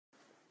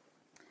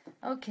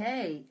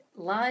Okay,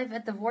 live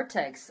at the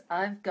Vortex,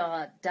 I've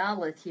got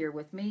Daleth here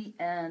with me,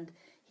 and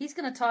he's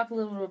going to talk a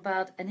little bit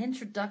about an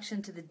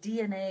introduction to the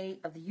DNA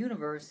of the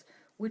universe,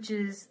 which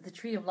is the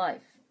Tree of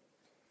Life.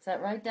 Is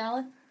that right,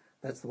 Daleth?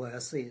 That's the way I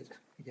see it.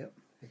 Yep.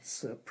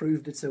 It's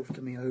proved itself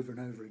to me over and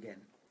over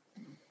again.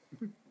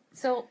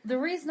 So the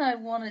reason I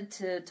wanted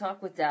to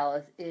talk with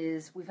Daleth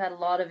is we've had a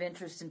lot of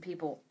interest in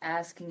people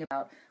asking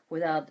about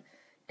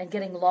and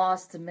getting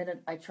lost the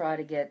minute I try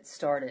to get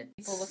started.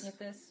 People looking at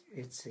this?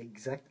 It's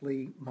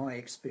exactly my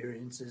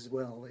experience as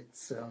well.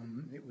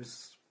 It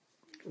was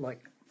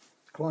like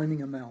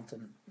climbing a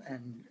mountain,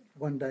 and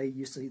one day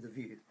you see the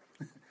view.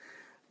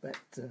 But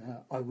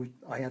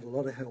I had a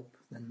lot of help,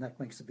 and that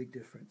makes a big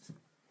difference.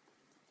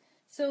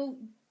 So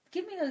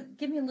give me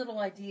a little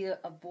idea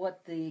of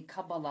what the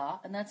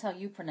Kabbalah, and that's how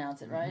you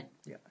pronounce it, right?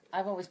 Yeah.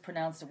 I've always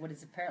pronounced it what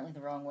is apparently the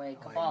wrong way,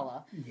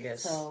 Kabbalah.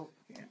 Yes.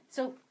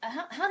 So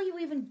how do you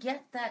even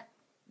get that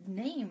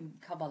name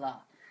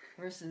Kabbalah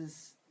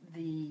versus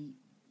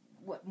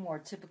what more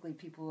typically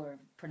people are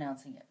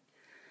pronouncing it?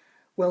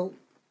 Well,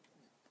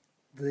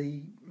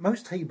 the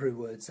most Hebrew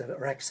words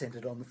are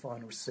accented on the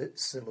final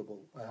syllable,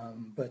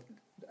 but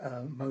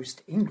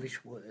most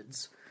English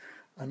words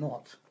are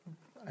not.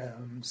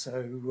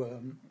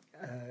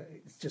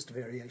 It's just a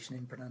variation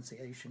in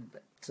pronunciation.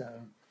 But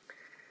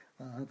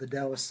the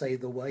Taoists say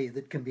the way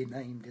that can be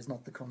named is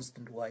not the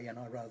constant way, and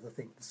I rather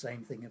think the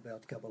same thing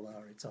about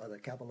Kabbalah. It's either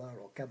Kabbalah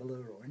or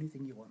Kabbalah or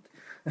anything you want.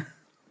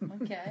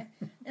 Okay.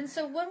 And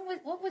so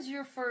what was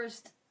your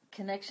first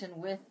connection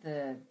with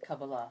the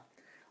Kabbalah?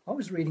 I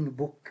was reading a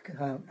book,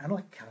 and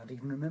I can't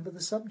even remember the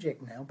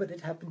subject now, but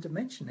it happened to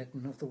mention it,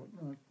 and I thought,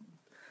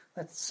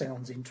 that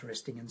sounds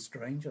interesting and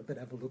strange. I better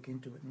have a look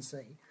into it and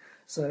see.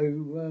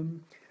 So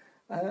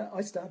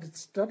I started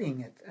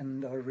studying it,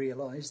 and I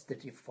realised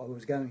that if I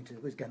was going to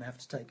have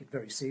to take it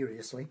very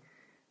seriously.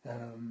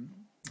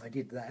 I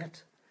did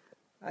that,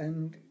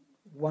 and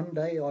one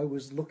day I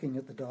was looking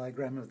at the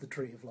diagram of the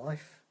Tree of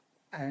Life,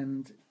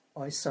 and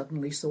I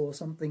suddenly saw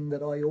something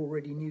that I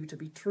already knew to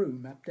be true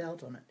mapped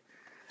out on it.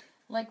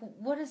 Like,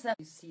 what is that?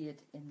 You see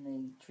it in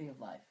the Tree of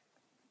Life?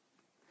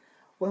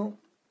 Well,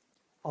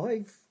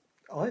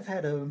 I've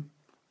had an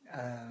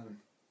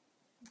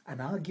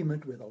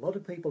argument with a lot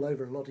of people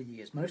over a lot of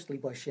years, mostly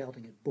by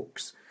shouting at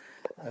books,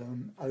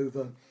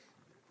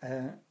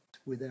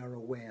 with our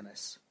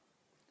awareness,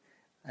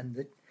 and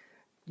that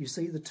you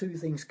see the two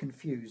things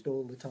confused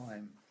all the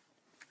time.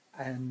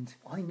 And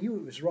I knew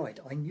it was right.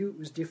 I knew it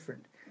was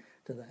different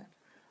to that,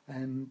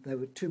 and they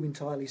were two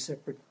entirely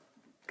separate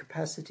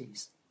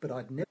capacities. But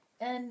I'd never.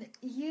 And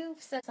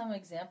you've set some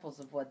examples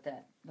of what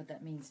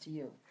that means to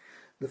you.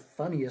 The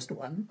funniest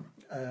one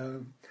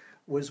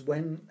was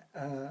when,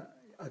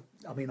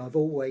 I've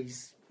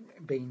always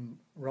been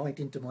right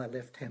into my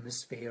left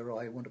hemisphere.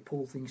 I want to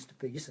pull things to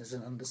pieces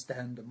and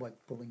understand them by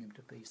pulling them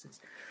to pieces.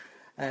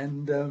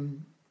 And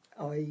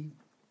I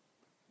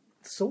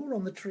saw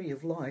on the Tree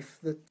of Life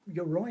that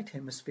your right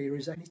hemisphere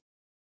is only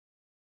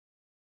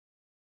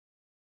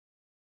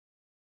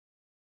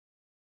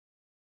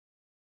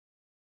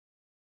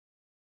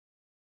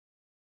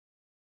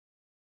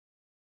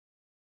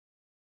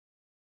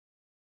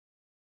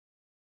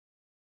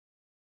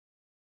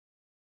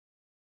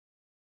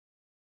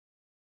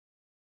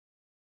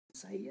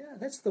say, yeah,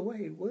 that's the way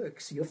it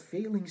works. Your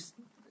feelings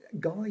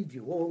guide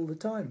you all the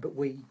time, but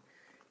we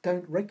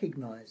don't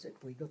recognise it.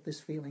 We got this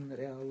feeling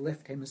that our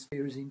left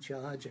hemisphere is in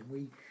charge, and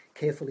we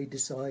carefully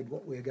decide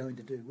what we're going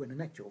to do, when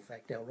in actual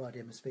fact our right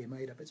hemisphere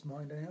made up its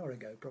mind an hour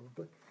ago,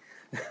 probably.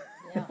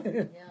 Yeah.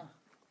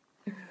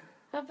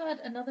 How about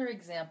another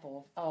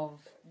example of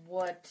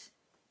what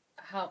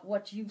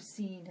you've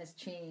seen has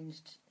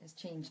changed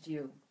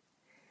you?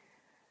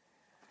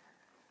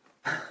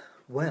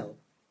 Well,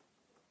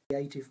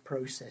 creative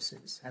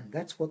processes, and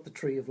that's what the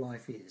Tree of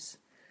Life is.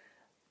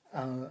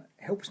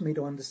 Helps me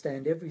to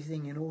understand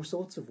everything in all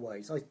sorts of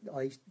ways.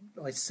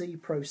 I see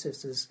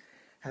processes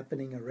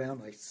happening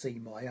around. I see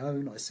my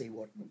own. I see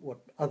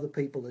what other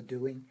people are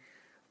doing.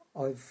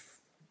 I've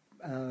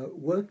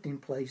worked in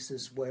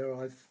places where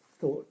I've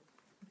thought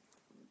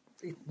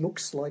it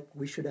looks like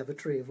we should have a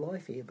Tree of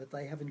Life here, but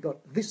they haven't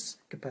got this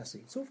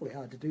capacity. It's awfully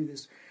hard to do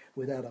this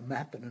without a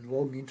map and a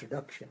long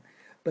introduction.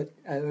 But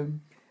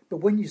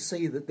when you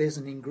see that there's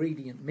an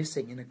ingredient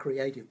missing in a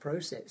creative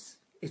process,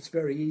 it's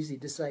very easy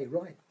to say,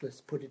 right,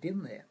 let's put it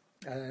in there.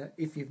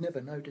 If you've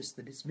never noticed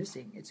that it's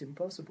missing, it's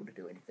impossible to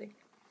do anything.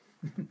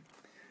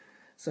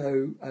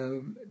 So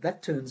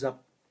that turns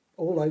up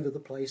all over the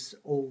place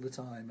all the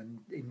time, and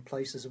in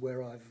places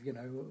where I've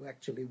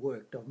actually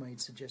worked, I've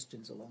made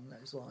suggestions along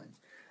those lines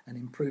and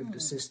improved a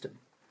system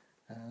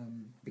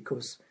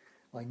because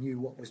I knew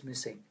what was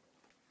missing.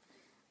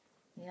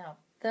 Yeah,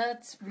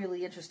 that's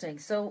really interesting.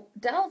 So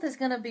Daleth is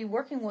going to be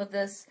working with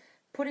us,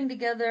 putting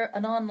together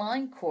an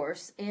online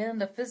course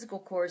and a physical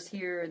course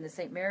here in the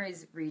St.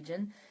 Mary's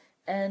region.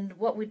 And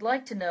what we'd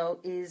like to know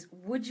is,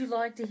 would you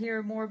like to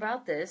hear more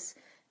about this?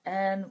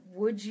 And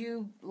would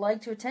you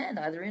like to attend,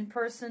 either in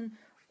person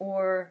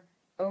or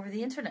over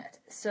the internet?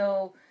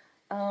 So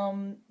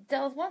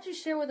Daleth, why don't you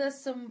share with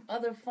us some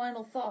other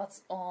final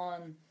thoughts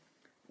on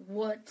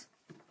what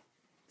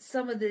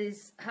some of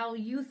these, how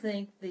you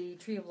think the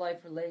Tree of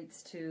Life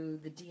relates to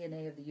the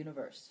DNA of the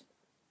universe?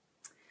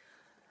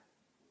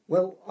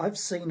 Well, I've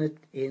seen it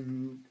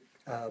in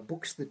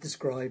books that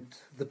described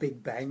the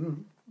Big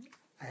Bang,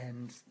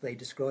 and they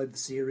describe the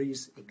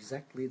series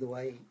exactly the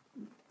way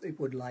it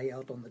would lay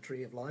out on the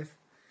Tree of Life.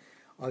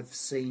 I've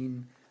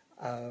seen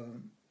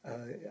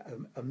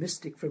a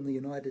mystic from the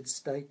United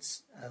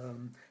States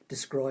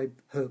describe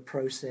her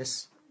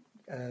process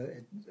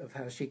of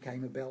how she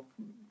came about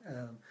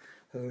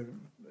her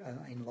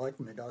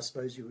enlightenment, I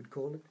suppose you would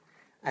call it.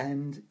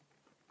 And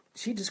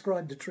she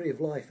described the Tree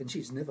of Life, and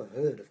she's never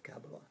heard of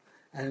Kabbalah.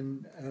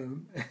 And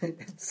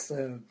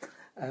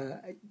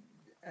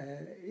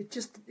it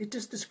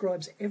just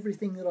describes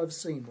everything that I've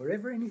seen.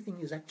 Wherever anything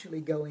is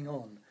actually going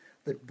on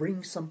that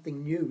brings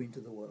something new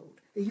into the world,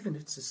 even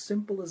if it's as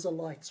simple as a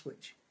light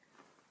switch,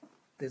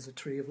 there's a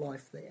Tree of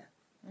Life there.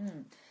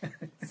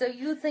 So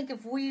you think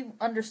if we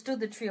understood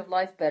the Tree of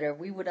Life better,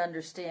 we would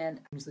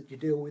understand things that you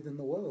deal with in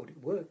the world.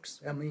 It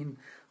works. I mean,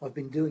 I've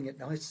been doing it.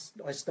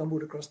 I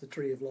stumbled across the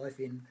Tree of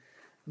Life in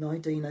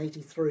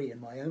 1983,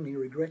 and my only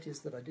regret is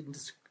that I didn't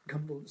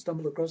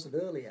stumble across it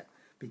earlier,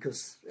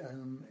 because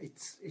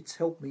it's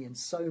helped me in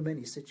so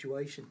many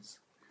situations,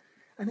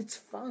 and it's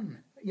fun.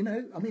 You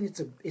know, I mean,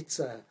 it's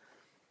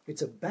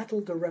a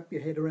battle to wrap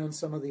your head around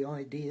some of the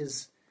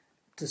ideas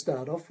to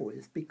start off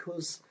with,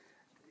 because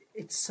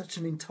it's such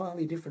an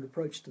entirely different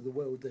approach to the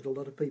world that a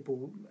lot of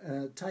people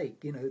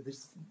take. You know,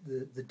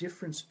 the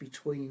difference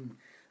between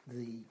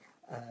the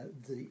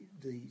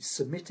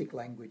Semitic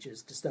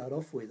languages to start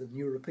off with and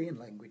European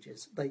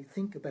languages. They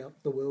think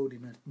about the world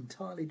in an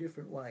entirely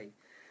different way,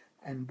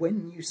 and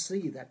when you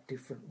see that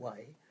different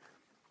way,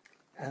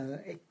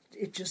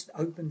 it just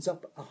opens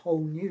up a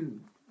whole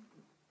new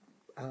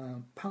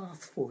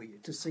path for you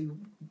to see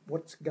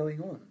what's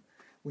going on.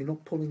 We're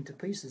not pulling to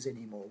pieces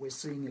anymore. We're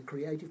seeing a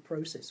creative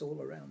process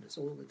all around us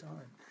all the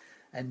time.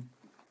 And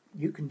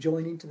you can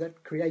join into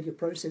that creative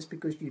process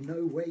because you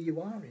know where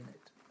you are in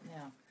it.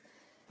 Yeah.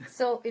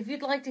 So if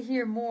you'd like to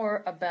hear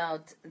more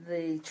about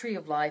the Tree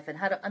of Life and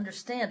how to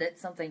understand it,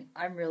 something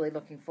I'm really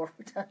looking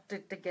forward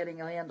to getting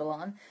a handle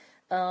on,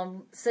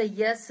 say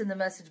yes in the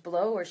message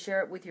below, or share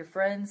it with your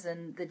friends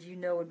and that you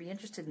know would be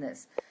interested in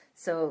this.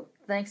 So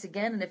thanks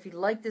again. And if you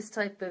like this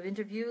type of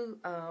interview,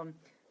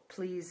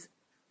 please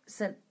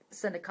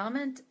send a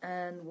comment,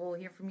 and we'll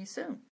hear from you soon.